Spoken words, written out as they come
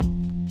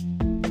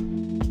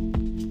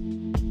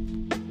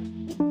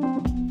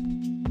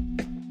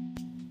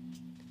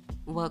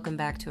Welcome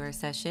back to our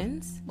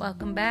sessions.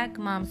 Welcome back,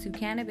 Moms Who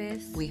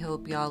Cannabis. We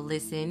hope y'all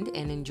listened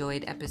and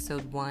enjoyed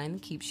episode 1.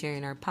 Keep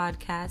sharing our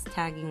podcast,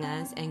 tagging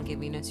us, and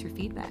giving us your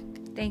feedback.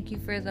 Thank you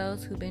for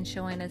those who've been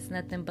showing us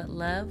nothing but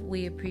love.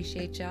 We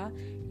appreciate y'all.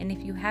 And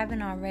if you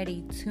haven't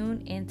already,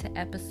 tune into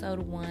episode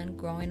 1,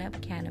 Growing Up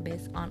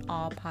Cannabis, on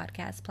all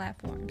podcast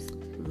platforms.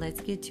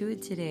 Let's get to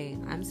it today.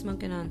 I'm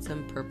smoking on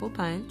some Purple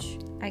Punch.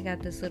 I got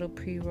this little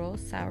pre-roll,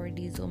 Sour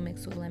Diesel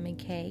mixed with Lemon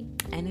K.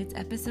 And it's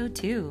episode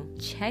 2.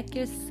 Check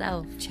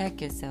yourself.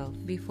 Check yourself.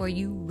 Before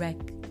you wreck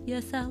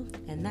yourself.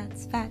 And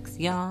that's facts,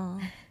 y'all.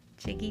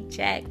 Chicky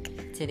check.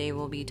 Today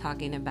we'll be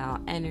talking about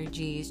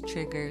energies,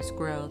 triggers,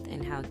 growth,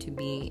 and how to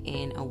be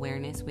in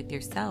awareness with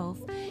yourself.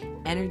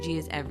 Energy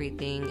is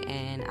everything,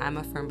 and I'm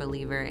a firm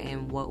believer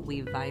in what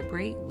we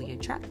vibrate, we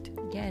attract.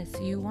 Yes,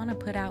 you want to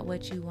put out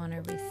what you want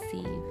to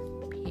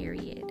receive,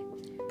 period.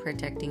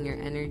 Protecting your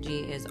energy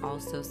is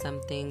also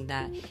something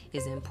that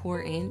is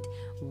important.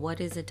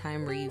 What is a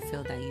time where you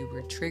feel that you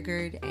were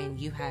triggered and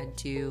you had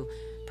to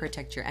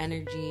protect your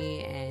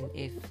energy, and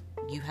if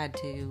you had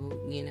to,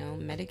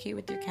 medicate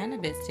with your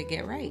cannabis to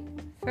get right?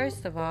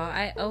 First of all,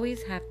 I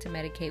always have to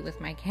medicate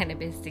with my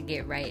cannabis to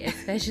get right,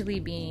 especially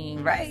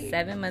being right.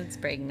 7 months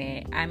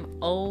pregnant. I'm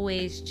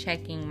always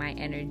checking my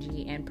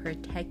energy and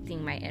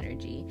protecting my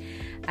energy.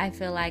 I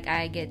feel like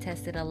I get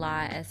tested a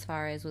lot as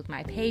far as with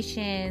my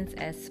patients,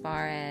 as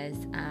far as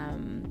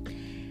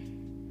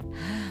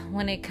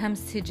when it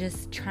comes to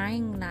just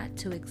trying not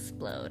to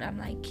explode. I'm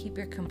like, keep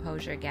your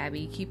composure,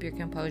 Gabby. Keep your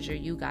composure.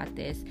 You got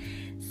this.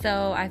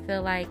 So I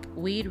feel like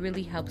weed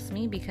really helps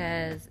me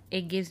because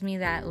it gives me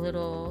that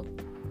little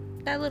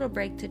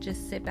break to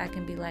just sit back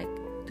and be like,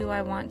 do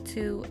I want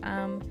to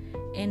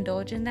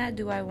indulge in that?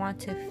 Do I want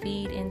to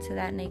feed into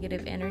that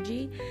negative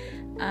energy?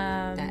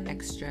 That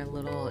extra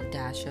little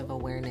dash of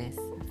awareness.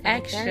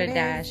 Extra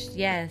dash,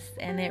 yes.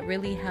 And it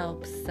really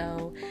helps.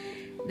 So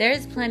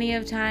there's plenty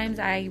of times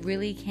I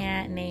really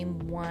can't name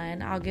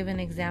one. I'll give an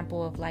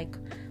example of like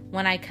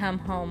when I come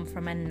home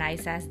from a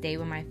nice ass day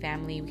with my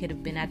family. We could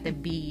have been at the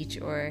beach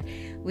or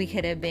we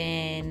could have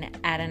been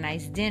at a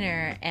nice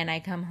dinner, and I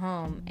come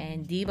home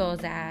and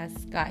Devo's ass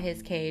got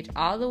his cage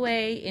all the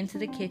way into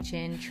the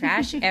kitchen,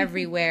 trash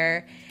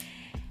everywhere.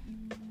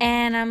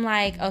 And I'm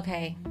like,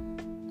 okay.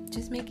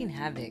 Just making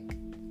havoc.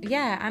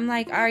 Yeah, I'm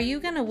like, are you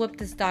gonna whoop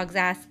this dog's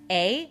ass,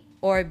 A?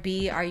 Or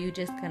B, are you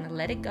just gonna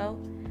let it go?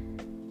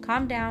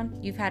 Calm down.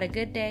 You've had a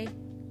good day.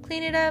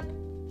 Clean it up.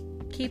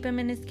 Keep him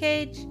in his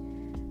cage.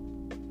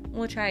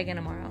 We'll try again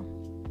tomorrow.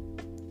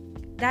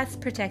 That's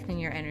protecting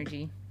your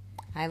energy.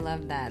 I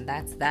love that.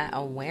 That's that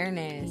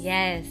awareness.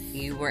 Yes.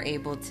 You were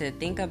able to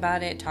think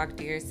about it, talk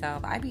to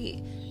yourself. I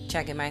be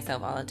checking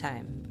myself all the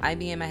time. I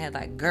be in my head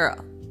like,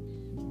 girl,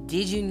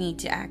 did you need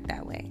to act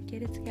that way?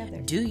 Get it together.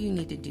 Do you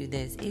need to do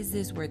this? Is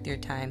this worth your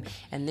time?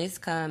 And this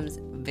comes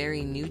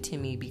very new to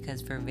me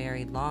because for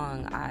very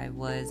long I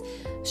was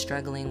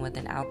struggling with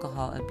an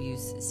alcohol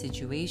abuse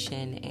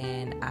situation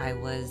and I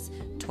was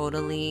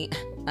totally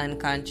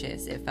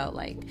unconscious, it felt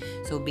like.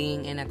 So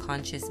being in a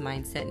conscious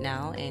mindset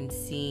now and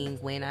seeing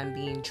when I'm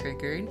being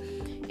triggered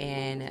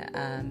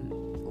and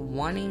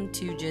wanting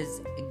to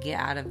just get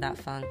out of that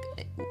funk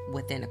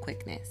within a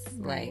quickness.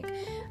 Right.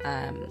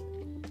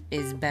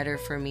 Is better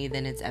for me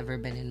than it's ever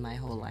been in my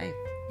whole life.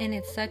 And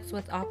it sucks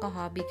with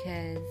alcohol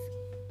because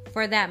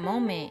for that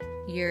moment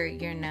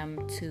you're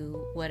numb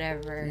to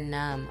whatever.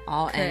 Numb.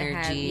 All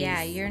energies.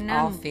 Yeah, you're numb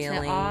all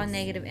feelings. to all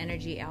negative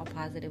energy, all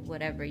positive,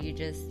 whatever. You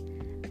just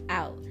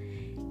out.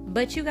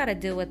 But you got to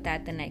deal with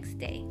that the next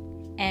day.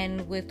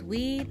 And with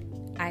weed,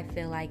 I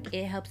feel like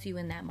it helps you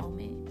in that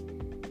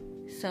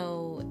moment.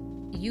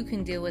 So you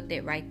can deal with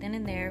it right then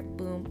and there.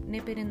 Boom,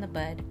 nip it in the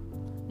bud.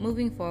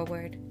 Moving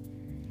forward.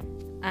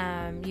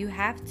 You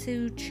have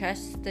to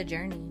trust the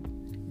journey.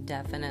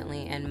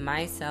 Definitely. And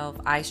myself,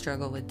 I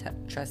struggle with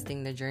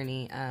trusting the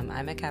journey.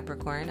 I'm a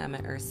Capricorn. I'm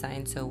an earth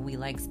sign, so we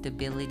like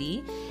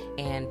stability.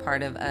 And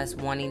part of us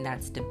wanting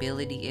that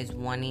stability is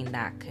wanting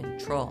that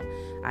control.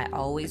 I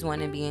always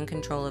want to be in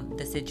control of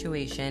the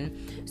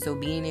situation. So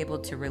being able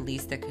to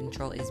release the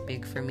control is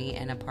big for me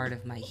and a part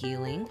of my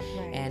healing.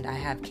 Right. And I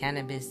have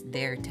cannabis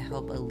there to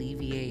help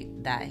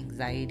alleviate that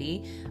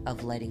anxiety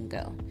of letting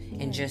go.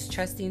 Yes. And just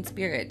trusting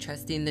spirit,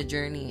 trusting the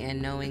journey,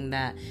 and knowing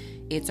that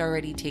it's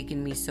already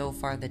taken me so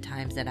far the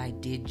times that I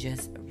did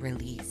just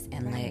release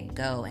and let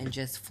go and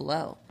just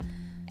flow.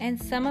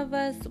 And some of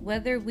us,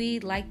 whether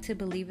we like to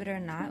believe it or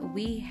not,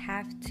 we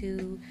have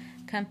to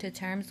come to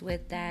terms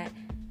with that.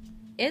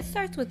 It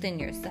starts within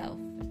yourself,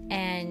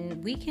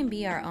 and we can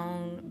be our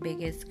own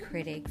biggest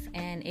critics.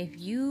 And if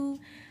you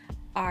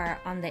are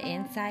on the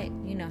inside,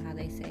 you know how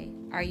they say,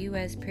 are you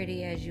as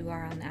pretty as you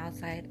are on the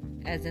outside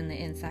as in the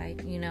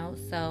inside,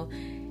 So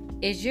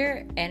is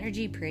your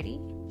energy pretty?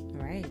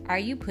 Right. Are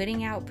you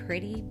putting out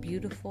pretty,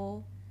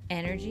 beautiful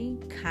energy,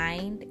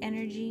 kind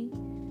energy,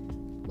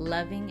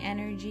 loving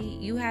energy?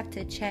 You have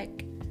to check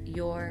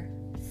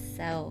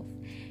yourself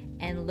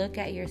and look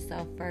at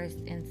yourself first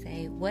and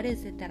say, what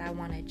is it that I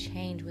want to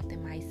change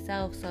within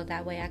myself so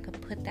that way I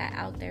could put that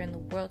out there in the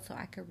world so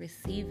I could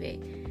receive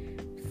it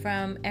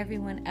from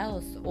everyone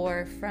else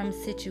or from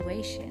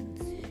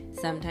situations.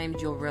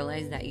 Sometimes you'll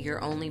realize that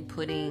you're only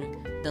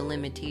putting the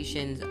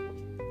limitations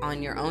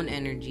on your own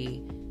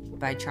energy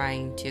by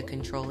trying to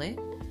control it,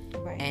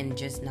 right, and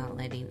just not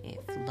letting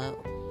it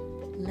flow.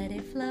 Let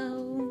it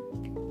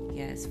flow.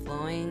 Yes,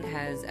 flowing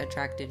has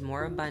attracted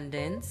more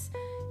abundance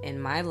in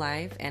my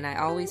life, and I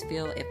always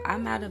feel if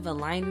I'm out of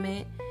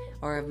alignment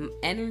or if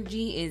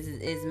energy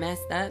is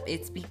messed up,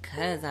 it's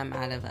because I'm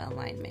out of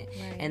alignment.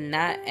 Right. And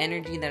that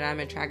energy that I'm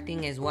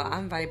attracting is what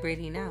I'm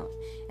vibrating out.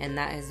 And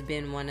that has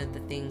been one of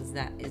the things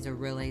that is a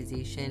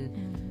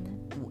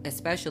realization,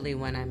 especially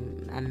when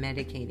I'm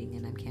medicating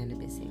and I'm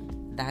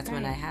cannabising. That's right,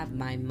 when I have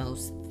my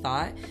most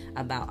thought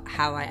about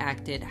how I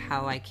acted,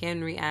 how I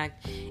can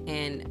react,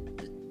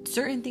 and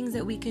certain things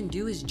that we can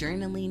do is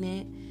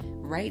journaling it.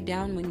 Write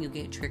down when you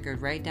get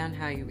triggered, write down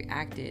how you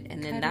reacted,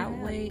 and then that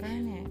way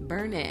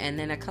burn it. And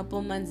then a couple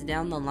months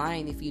down the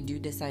line, if you do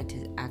decide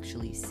to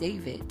actually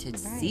save it to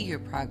see your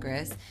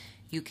progress,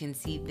 you can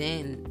see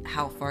then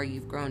how far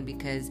you've grown.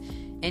 Because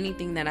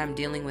anything that I'm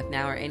dealing with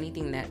now or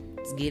anything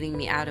that's getting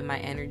me out of my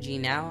energy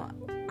now,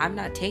 I'm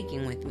not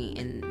taking with me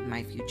in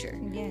my future.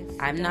 Yes,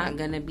 I'm not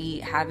going to be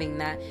having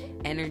that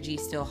energy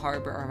still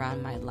harbor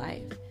around my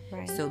life.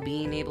 Right. So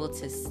being able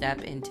to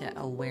step into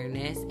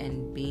awareness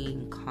and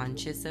being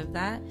conscious of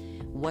that,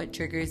 what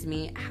triggers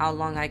me, how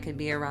long I could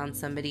be around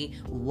somebody,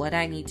 what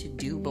I need to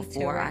do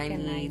before I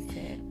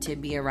need to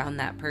be around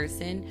that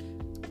person.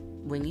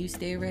 When you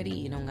stay ready,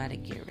 you don't got to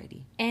get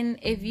ready. And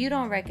if you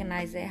don't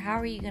recognize it, how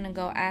are you going to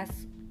go ask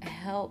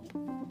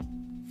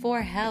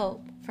for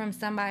help from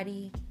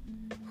somebody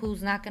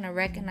who's not going to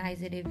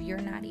recognize it if you're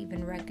not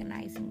even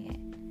recognizing it?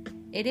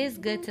 It is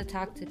good to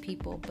talk to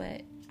people,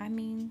 but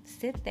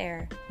sit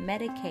there,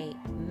 meditate,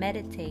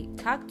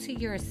 talk to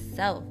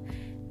yourself,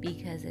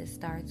 because it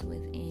starts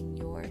within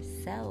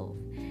yourself.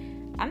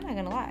 I'm not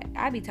gonna lie,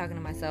 I be talking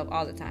to myself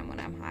all the time when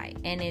I'm high,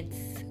 and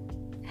it's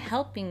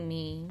helping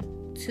me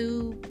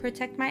to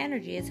protect my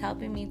energy. It's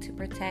helping me to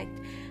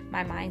protect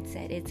my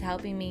mindset. It's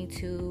helping me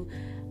to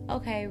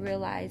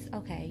realize,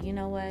 you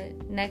know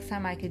what, next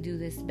time I could do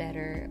this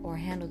better, or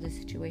handle this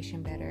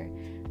situation better,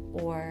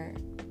 or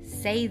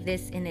say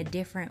this in a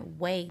different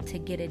way to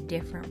get a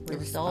different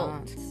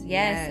result.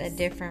 Yes, a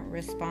different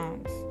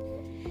response.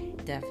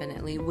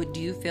 Definitely.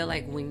 Do you feel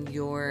like when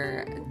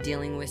you're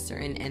dealing with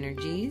certain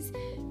energies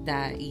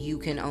that you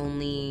can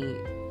only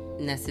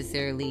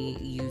necessarily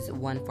use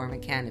one form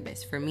of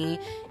cannabis? For me,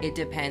 it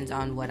depends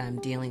on what I'm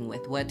dealing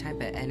with, what type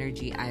of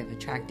energy I've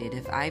attracted.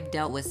 If I've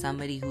dealt with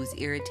somebody who's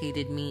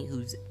irritated me,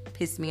 who's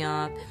pissed me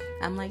off,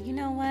 I'm like, you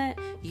know what,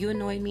 you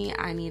annoy me,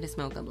 I need to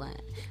smoke a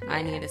blunt,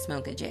 I need to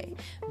smoke a J.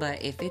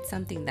 But if it's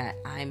something that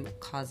I'm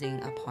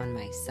causing upon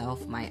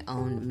myself, my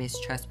own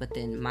mistrust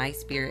within my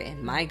spirit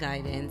and my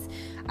guidance,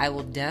 I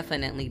will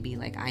definitely be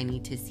like, I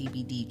need to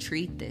CBD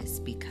treat this,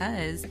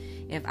 because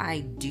if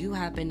I do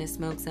happen to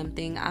smoke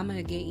something, I'm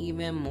gonna get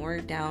even more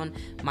down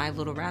my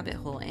little rabbit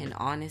hole. And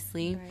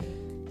honestly,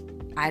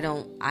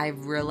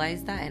 I've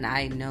realized that, and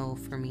I know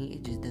for me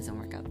it just doesn't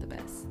work out the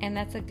best. And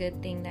that's a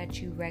good thing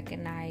that you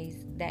recognize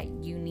that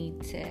you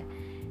need to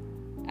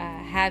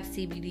have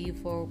CBD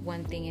for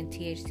one thing and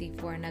THC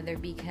for another,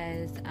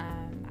 because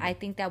I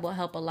think that will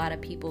help a lot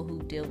of people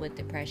who deal with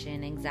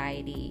depression,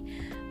 anxiety,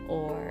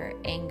 or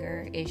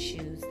anger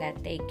issues,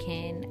 that they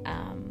can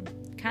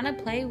kind of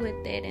play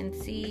with it and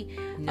see,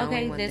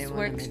 this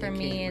works for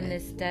me and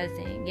this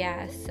doesn't.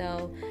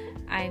 So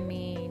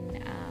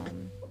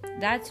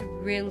that's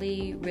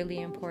really,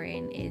 really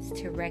important, is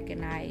to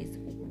recognize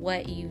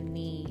what you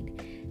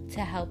need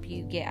to help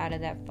you get out of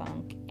that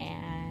funk.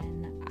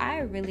 And I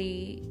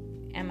really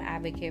am an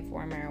advocate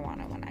for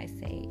marijuana when I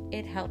say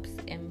it helps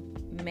in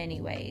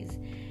many ways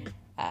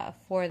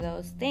for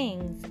those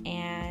things.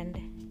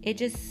 And it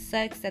just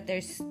sucks that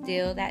there's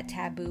still that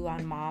taboo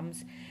on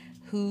moms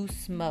who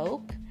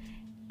smoke.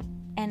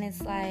 And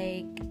it's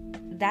like,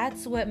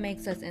 that's what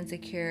makes us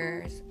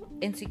insecure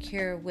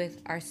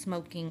with our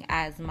smoking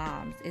as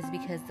moms, is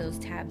because those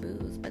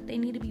taboos. But they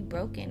need to be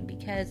broken,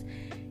 because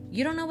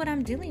you don't know what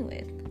I'm dealing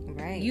with.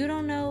 Right. You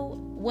don't know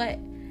what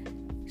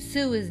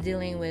Sue is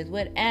dealing with,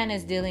 what Ann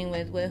is dealing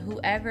with, what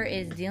whoever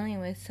is dealing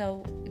with.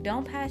 So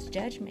don't pass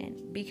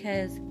judgment,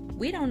 because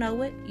we don't know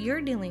what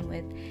you're dealing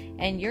with.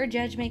 And your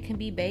judgment can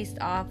be based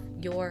off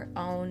your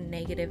own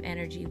negative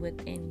energy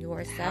within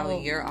yourself. How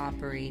you're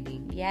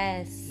operating.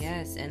 Yes.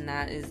 Yes, and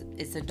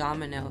it's a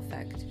domino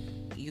effect.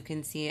 You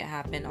can see it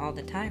happen all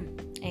the time.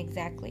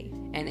 Exactly.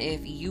 And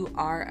if you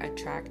are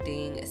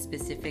attracting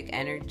specific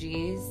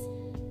energies,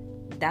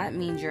 that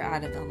means you're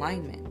out of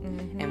alignment.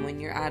 Mm-hmm. And when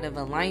you're out of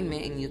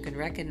alignment and you can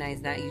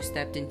recognize that, you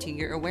stepped into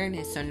your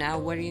awareness. So now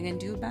what are you going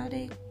to do about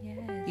it?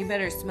 Yes. You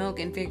better smoke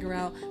and figure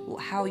out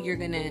how you're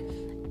going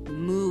to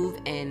move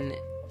and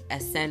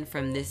ascend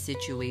from this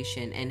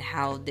situation and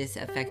how this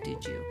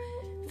affected you.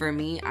 For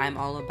me, I'm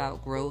all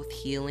about growth,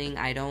 healing.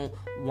 I don't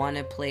want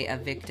to play a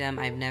victim.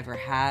 I've never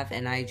have,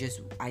 and I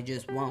just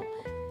won't.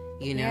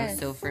 You know, yes.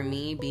 So for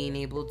me, being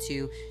able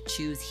to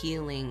choose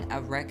healing,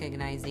 of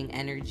recognizing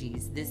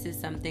energies, this is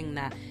something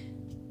that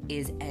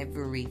is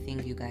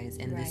everything, you guys.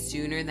 And the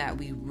sooner that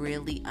we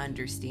really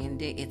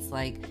understand it, it's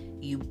like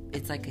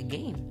a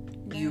game.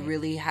 Right. You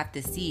really have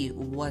to see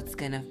what's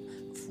gonna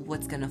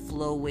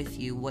flow with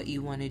you, what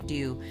you want to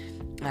do,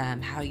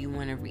 how you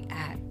want to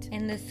react.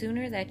 And the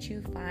sooner that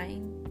you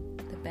find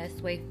the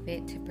best way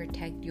fit to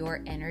protect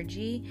your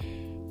energy,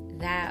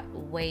 that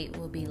weight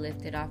will be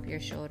lifted off your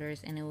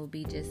shoulders, and it will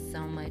be just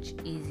so much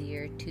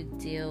easier to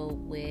deal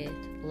with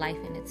life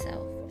in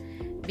itself.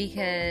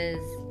 Because,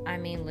 I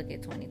mean, look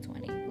at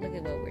 2020. Look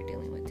at what we're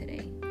dealing with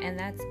today. And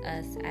that's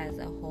us as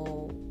a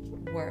whole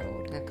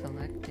world. The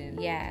collective.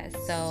 Yeah.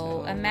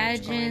 So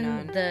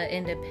imagine the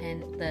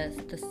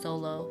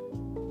solo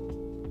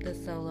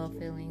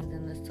feelings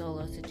and the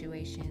solo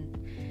situation.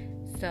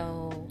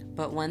 So,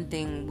 but one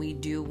thing we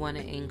do want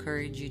to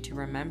encourage you to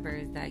remember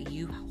is that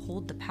you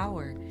hold the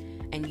power,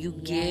 and you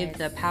give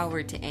the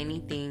power to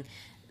anything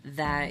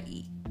that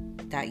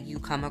you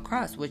come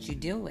across, what you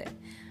deal with.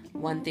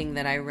 One thing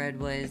that I read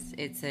was,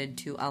 it said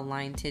to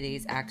align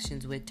today's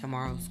actions with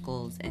tomorrow's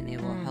goals, and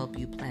it will help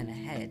you plan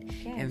ahead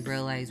and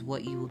realize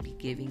what you will be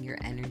giving your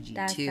energy to.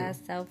 That's that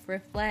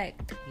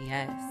self-reflect.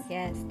 Yes.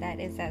 Yes, that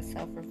is that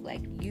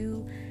self-reflect.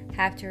 You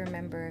have to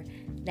remember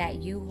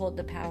that you hold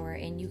the power,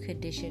 and you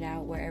could dish it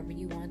out wherever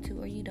you want to,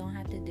 or you don't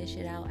have to dish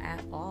it out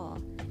at all.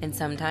 And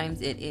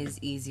sometimes it is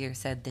easier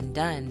said than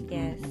done.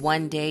 Yes.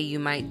 One day you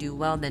might do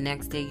well, the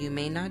next day you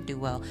may not do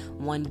well.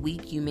 One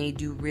week you may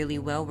do really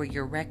well, where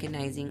you're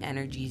recognizing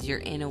energies, you're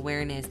in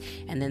awareness,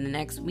 and then the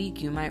next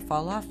week you might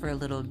fall off for a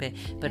little bit.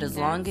 But as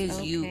long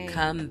as you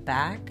come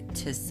back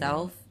to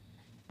self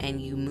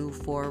and you move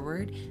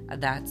forward,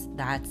 that's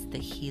the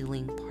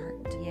healing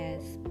part.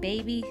 Yes,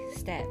 baby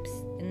steps.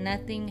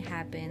 Nothing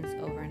happens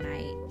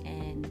overnight,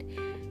 and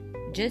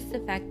just the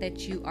fact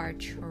that you are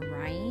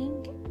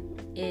trying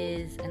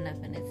is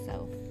enough in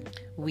itself.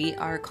 We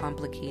are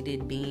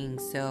complicated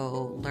beings,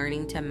 so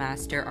learning to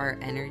master our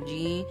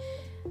energy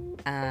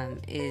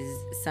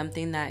is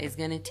something that is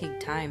going to take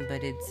time,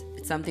 but it's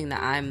something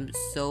that I'm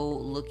so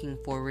looking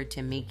forward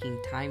to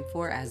making time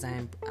for as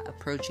I'm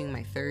approaching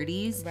my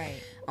 30s.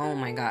 Right. Oh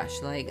my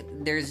gosh, like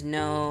there's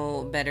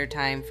no better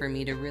time for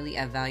me to really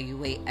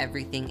evaluate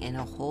everything in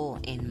a whole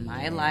in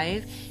my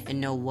life and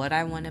know what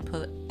I want to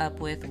put up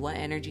with, what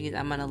energies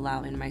I'm going to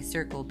allow in my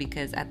circle,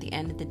 because at the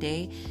end of the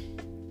day,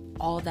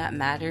 all that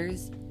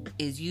matters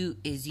is you.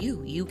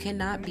 You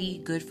cannot be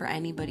good for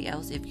anybody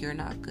else if you're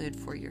not good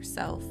for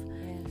yourself.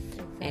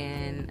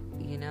 And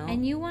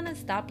and you want to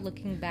stop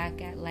looking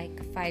back at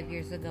like 5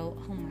 years ago.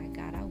 Oh my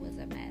God, I was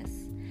a mess.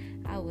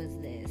 I was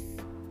this.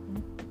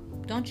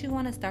 Don't you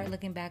want to start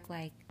looking back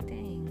like,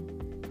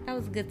 dang, that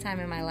was a good time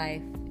in my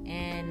life,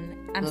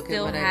 and I'm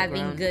still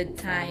having good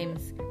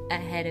times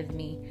ahead of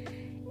me.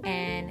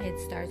 And it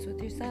starts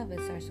with yourself.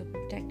 It starts with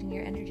protecting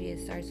your energy.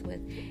 It starts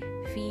with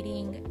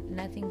feeding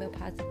nothing but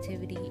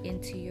positivity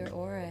into your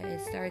aura.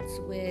 It starts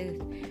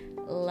with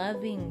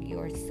loving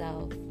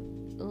yourself.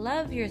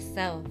 Love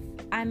yourself.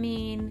 I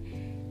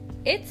mean,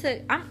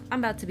 I'm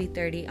about to be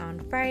 30 on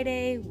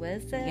Friday.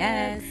 What's up?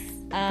 Yes.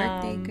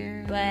 Birthday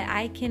girl. But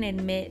I can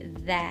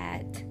admit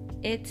that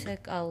it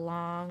took a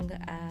long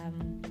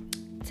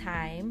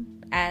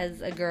time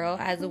as a girl,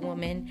 as a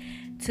woman,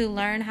 to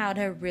learn how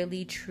to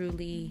really,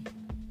 truly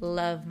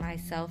love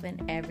myself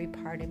in every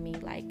part of me.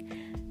 Like,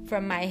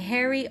 from my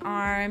hairy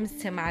arms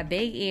to my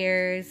big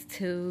ears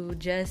to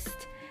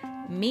just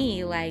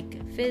me,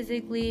 like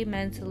physically,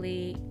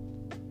 mentally.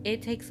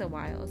 It takes a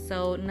while,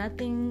 so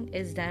nothing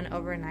is done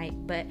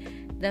overnight, but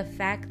the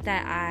fact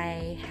that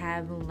I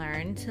have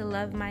learned to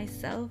love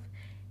myself,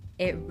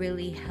 it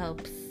really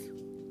helps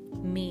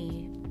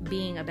me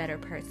being a better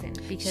person,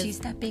 because she's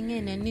stepping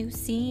in a new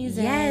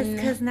season. Yes,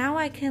 because now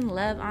I can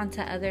love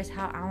onto others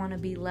how I want to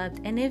be loved.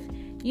 And if,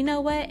 you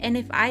know what, and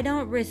if I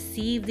don't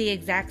receive the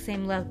exact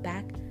same love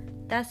back,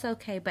 that's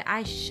okay, but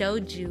I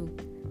showed you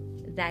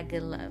that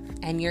good love,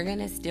 and you're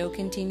gonna still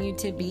continue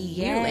to be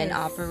you and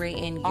operate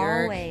in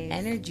your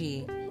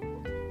energy.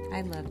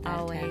 I love that.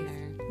 Always.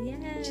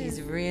 Yes,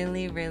 she's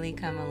really, really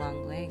come a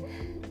long way.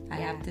 I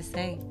have to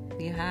say,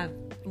 you have.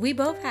 We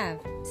both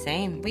have.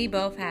 Same. We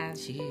both have.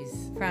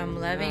 Jeez. From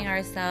loving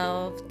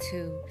ourselves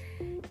to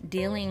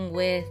dealing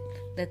with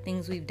the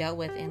things we've dealt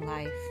with in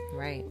life.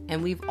 Right.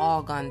 And we've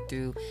all gone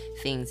through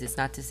things. It's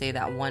not to say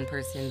that one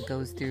person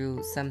goes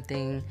through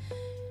something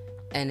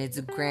and it's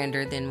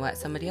grander than what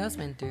somebody else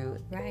went through.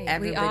 Right.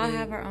 We all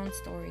have our own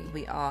story.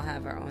 We all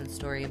have our own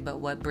story. But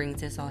what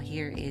brings us all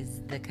here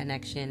is the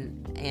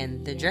connection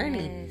and the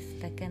journey.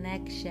 Yes, the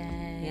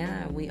connection.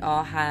 Yeah, we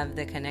all have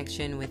the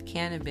connection with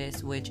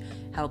cannabis, which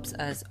helps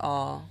us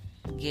all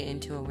get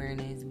into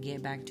awareness,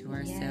 get back to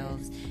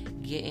ourselves,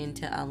 get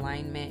into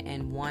alignment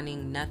and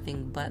wanting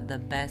nothing but the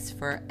best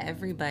for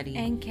everybody.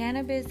 And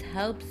cannabis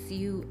helps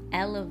you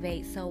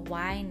elevate, so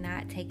why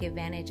not take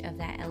advantage of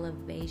that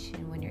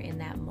elevation when you're in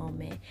that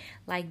moment?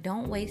 Like,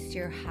 don't waste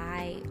your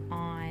high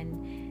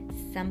on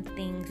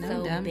something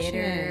so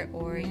bitter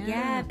or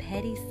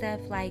petty stuff.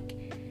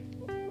 Like,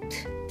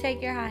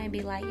 take your high and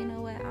be like, you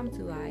know what, I'm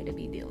too high to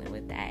be dealing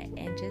with that,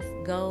 and just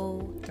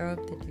go throw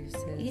up the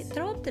deuces.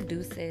 Throw up the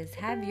deuces.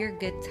 Have your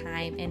good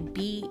time and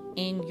be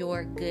in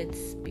your good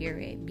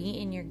spirit. Be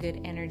in your good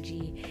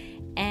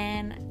energy.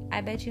 And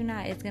I bet you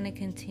not, it's going to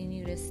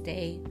continue to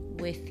stay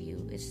with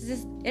you. It's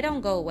just, it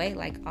don't go away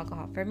like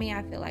alcohol. For me,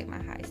 I feel like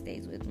my high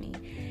stays with me,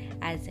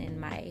 as in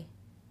my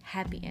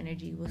happy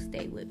energy will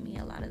stay with me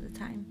a lot of the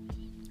time.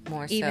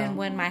 More so. Even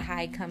when my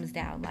high comes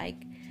down, like,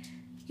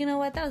 you know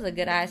what, that was a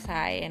good ass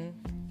high, and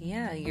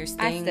yeah, you're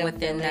staying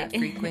within that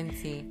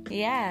frequency.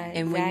 Yeah,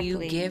 and exactly. when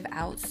you give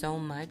out so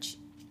much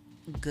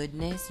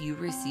goodness, you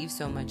receive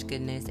so much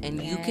goodness.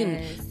 And you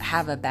can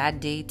have a bad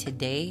day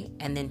today,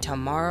 and then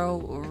tomorrow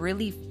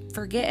really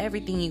forget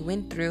everything you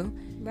went through.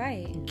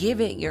 Right.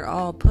 Give it your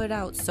all. Put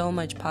out so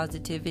much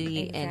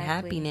positivity and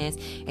happiness,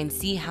 and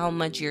see how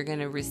much you're going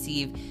to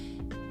receive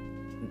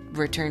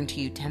return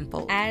to you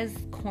tenfold. As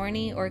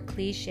corny or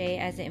cliche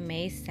as it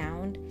may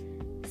sound,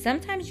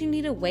 sometimes you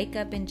need to wake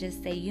up and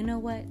just say, you know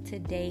what,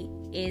 today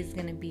is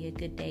going to be a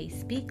good day.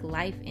 Speak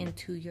life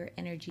into your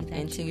energy that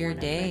into you your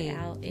want to day. put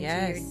out, into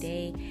yes. your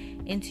day,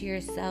 into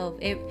yourself.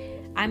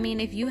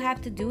 If you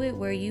have to do it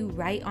where you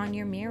write on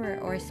your mirror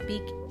or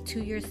speak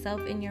to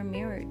yourself in your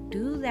mirror,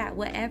 do that.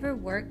 Whatever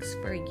works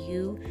for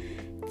you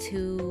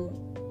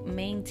to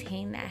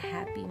maintain that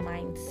happy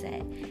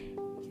mindset.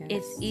 Yes.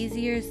 It's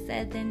easier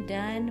said than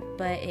done,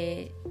 but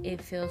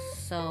it feels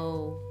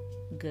so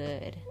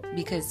good.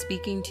 Because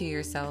speaking to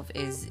yourself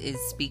is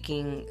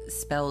speaking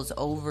spells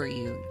over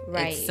you.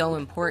 Right. It's so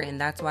important.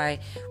 That's why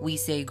we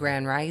say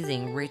grand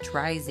rising, rich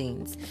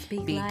risings.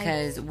 Speak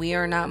because life. We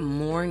are not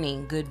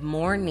mourning. Good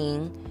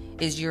morning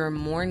is your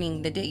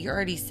morning. The day you're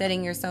already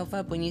setting yourself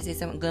up when you say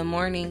something. Good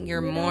morning.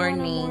 You're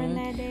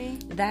mourning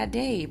that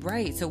day.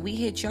 Right. So we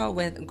hit y'all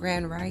with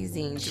grand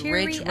risings,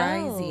 rich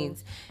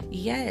risings.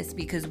 Yes,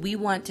 because we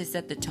want to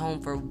set the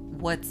tone for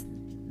what's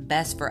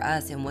best for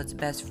us and what's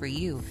best for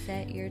you.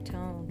 Set your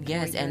tone.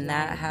 Yes, and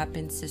that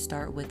happens to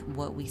start with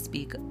what we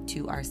speak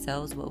to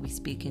ourselves, what we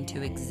speak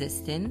into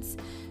existence.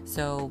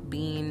 So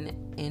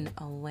being in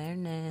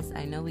awareness,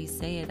 I know we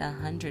say it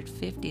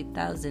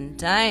 150,000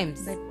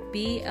 times, but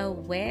be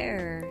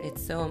aware.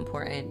 It's so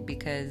important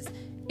because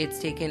it's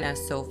taken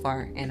us so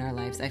far in our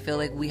lives. I feel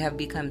like we have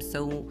become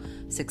so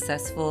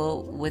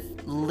successful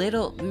with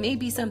little,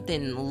 maybe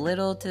something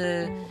little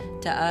to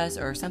us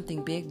or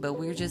something big, but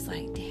we're just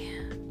like,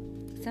 damn.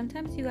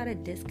 Sometimes you gotta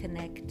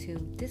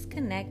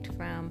disconnect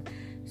from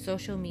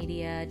social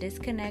media,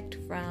 disconnect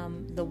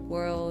from the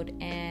world,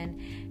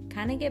 and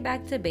kind of get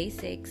back to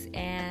basics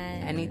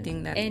and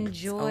anything that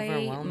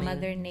enjoy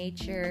Mother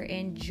Nature,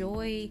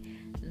 enjoy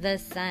the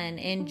sun,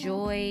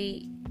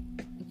 enjoy,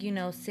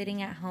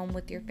 sitting at home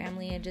with your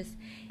family, and just,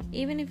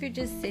 even if you're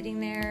just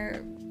sitting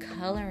there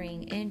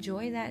coloring,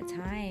 enjoy that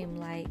time.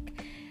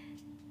 Like,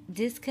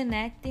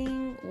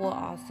 disconnecting will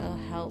also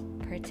help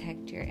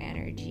protect your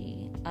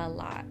energy a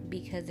lot,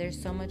 because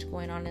there's so much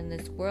going on in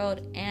this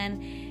world.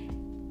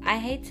 And I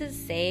hate to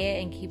say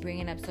it and keep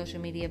bringing up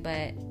social media,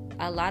 but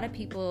a lot of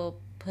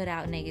people put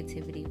out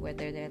negativity,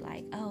 whether they're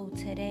like, oh,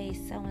 today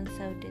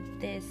so-and-so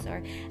did this,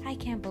 or I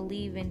can't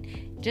believe. And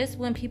just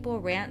when people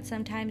rant,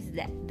 sometimes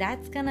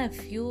that's gonna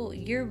fuel,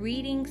 you're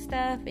reading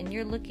stuff and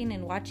you're looking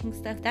and watching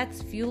stuff,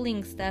 that's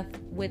fueling stuff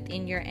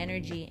within your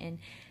energy. And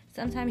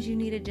sometimes you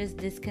need to just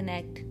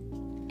disconnect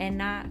and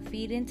not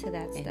feed into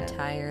that stuff.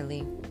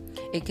 Entirely.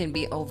 It can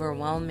be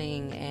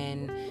overwhelming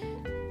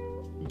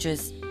and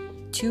just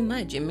too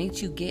much. It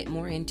makes you get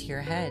more into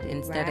your head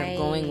instead of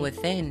going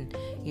within.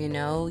 You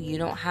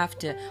don't have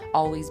to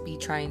always be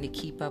trying to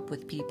keep up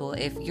with people.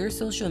 If your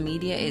social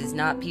media is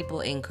not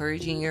people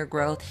encouraging your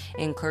growth,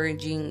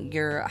 encouraging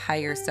your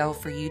higher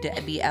self for you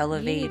to be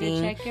elevating,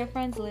 you need to check your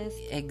friends list.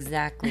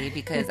 Exactly,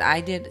 because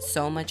I did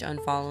so much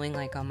unfollowing,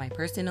 like on my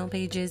personal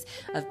pages,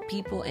 of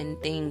people and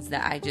things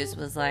that I just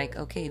was like,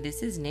 okay,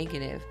 this is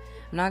negative.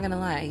 I'm not gonna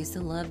lie, I used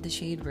to love the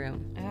Shade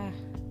Room.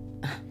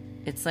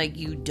 It's like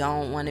you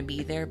don't want to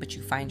be there, but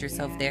you find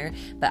yourself there.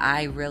 But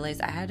I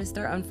realized I had to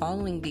start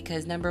unfollowing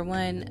because, number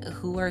one,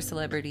 who are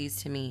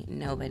celebrities to me?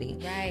 Nobody.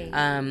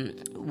 Right.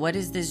 What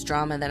is this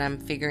drama that I'm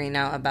figuring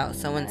out about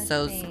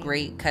so-and-so's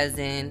great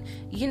cousin?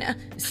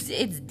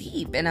 It's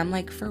deep. And I'm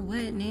like, for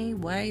what, Nay?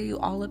 Why are you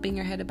all up in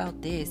your head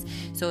about this?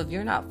 So if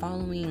you're not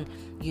following,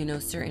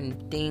 certain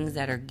things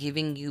that are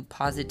giving you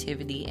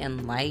positivity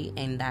and light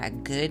and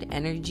that good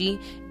energy,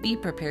 be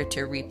prepared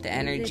to reap the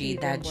energy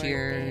that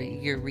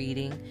you're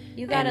reading.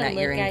 You gotta look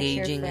at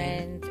your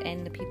friends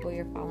and the people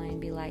you're following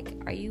and be like,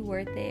 are you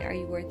worth it? Are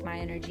you worth my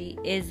energy?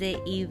 Is it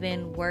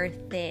even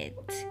worth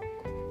it?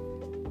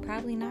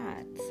 Probably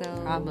not. So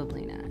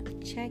probably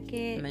not. Check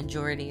it.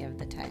 Majority of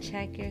the time.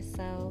 Check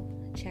yourself.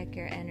 Check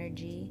your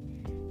energy.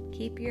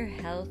 Keep your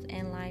health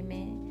in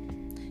alignment.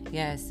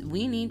 Yes,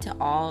 we need to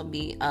all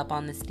be up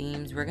on the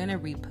steams. We're going to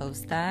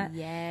repost that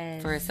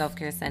for a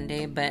Self-Care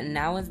Sunday. But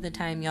now is the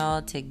time,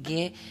 y'all, to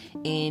get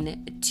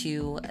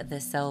into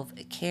the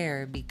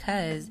self-care,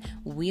 because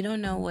we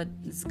don't know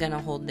what's going to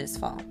hold this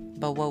fall.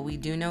 But what we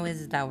do know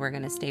is that we're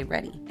going to stay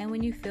ready. And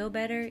when you feel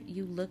better,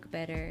 you look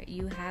better.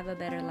 You have a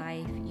better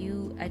life.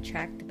 You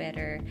attract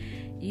better.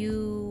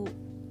 You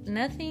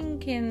nothing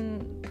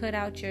can put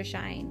out your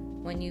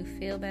shine when you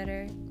feel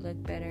better,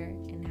 look better,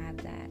 and have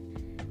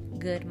that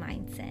good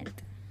mindset.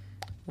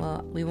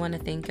 Well, we want to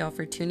thank y'all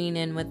for tuning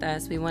in with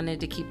us. We wanted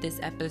to keep this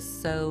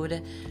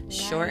episode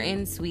short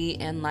and sweet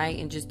and light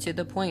and just to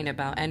the point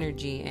about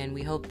energy. And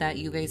we hope that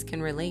you guys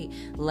can relate.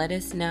 Let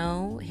us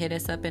know. Hit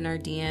us up in our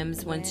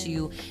DMs once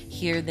you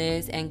hear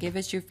this and give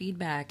us your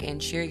feedback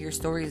and share your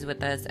stories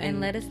with us.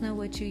 And let us know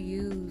what you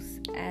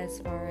use as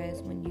far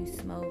as when you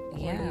smoke or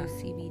use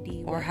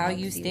CBD. Or how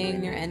you stay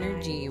in your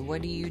energy.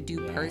 What do you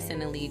do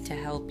personally to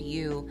help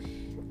you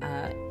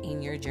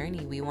in your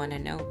journey? We want to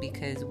know,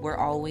 because we're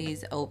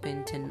always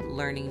open to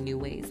learning new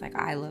ways. Like,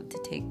 I love to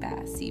take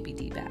baths,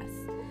 CBD baths.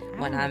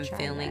 When I'm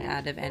feeling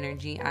out of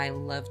energy, I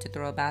love to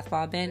throw a bath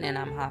bomb in and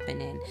I'm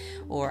hopping in.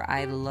 Or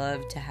I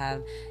love to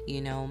have,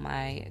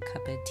 my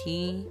cup of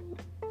tea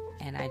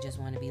and I just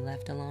want to be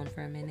left alone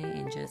for a minute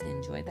and just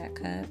enjoy that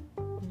cup.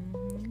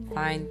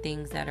 Find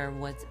things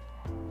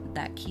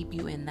that keep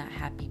you in that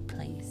happy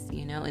place,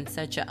 in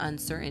such an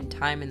uncertain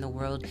time in the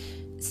world.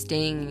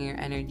 Staying in your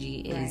energy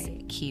is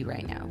key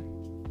right now.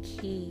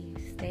 Key.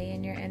 Stay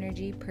in your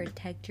energy.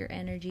 Protect your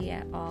energy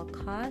at all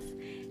costs.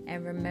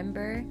 And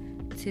remember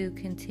to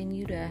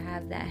continue to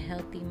have that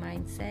healthy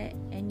mindset.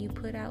 And you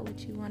put out what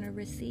you want to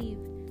receive.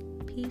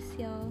 Peace,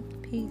 y'all.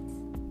 Peace.